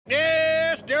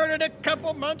started a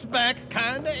couple months back,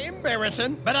 kinda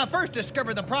embarrassing, but I first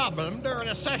discovered the problem during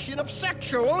a session of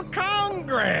sexual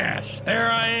congress. There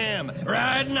I am,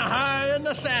 riding high in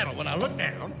the saddle when I look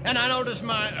down, and I notice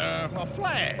my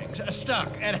flags stuck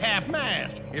at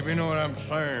half-mast, if you know what I'm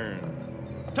saying.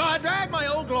 So I dragged my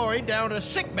old glory down to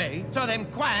sickbay so them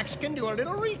quacks can do a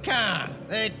little recon.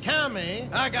 They tell me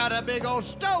I got a big old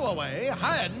stowaway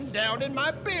hiding down in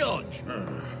my bilge.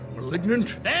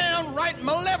 Malignant? Downright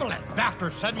malevolent. Doctor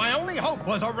said my only hope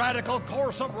was a radical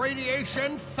course of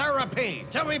radiation therapy.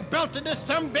 So we belted this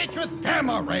sumbitch with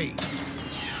gamma rays.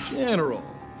 General,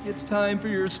 it's time for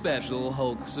your special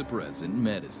Hulk-suppressant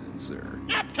medicine, sir.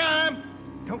 Nap time!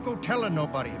 Don't go telling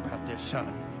nobody about this,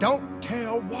 son. Don't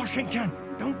tell Washington.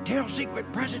 Don't tell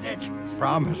secret president.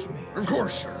 Promise me. Of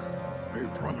course, sir. I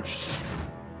promise.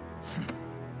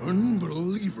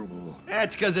 Unbelievable.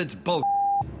 That's because it's bull.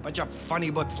 Bunch of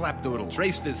funny book flapdoodles.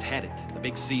 Traster's had it. The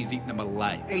big C's eating him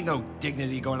alive. Ain't no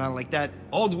dignity going on like that.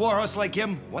 Old warhorse like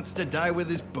him wants to die with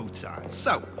his boots on.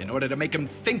 So, in order to make him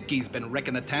think he's been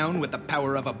wrecking the town with the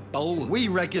power of a bull... We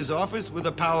wreck his office with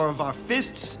the power of our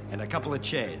fists and a couple of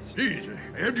chairs. Geez,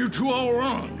 I had you 2 hours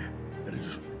wrong. That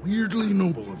is weirdly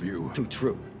noble of you. Too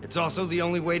true. It's also the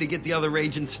only way to get the other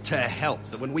agents to help.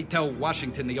 So when we tell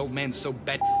Washington the old man's so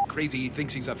bat crazy he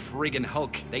thinks he's a friggin'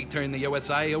 Hulk, they turn the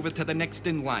O.S.I. over to the next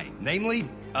in line. Namely,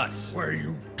 us. Why,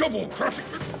 you double-crossing...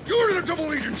 You're the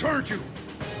double agents, aren't you?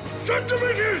 Sons of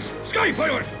bitches! Sky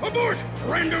Pilot, abort!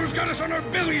 Rando's got us on our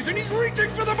bellies and he's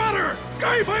reaching for the butter!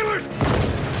 Sky Pilot!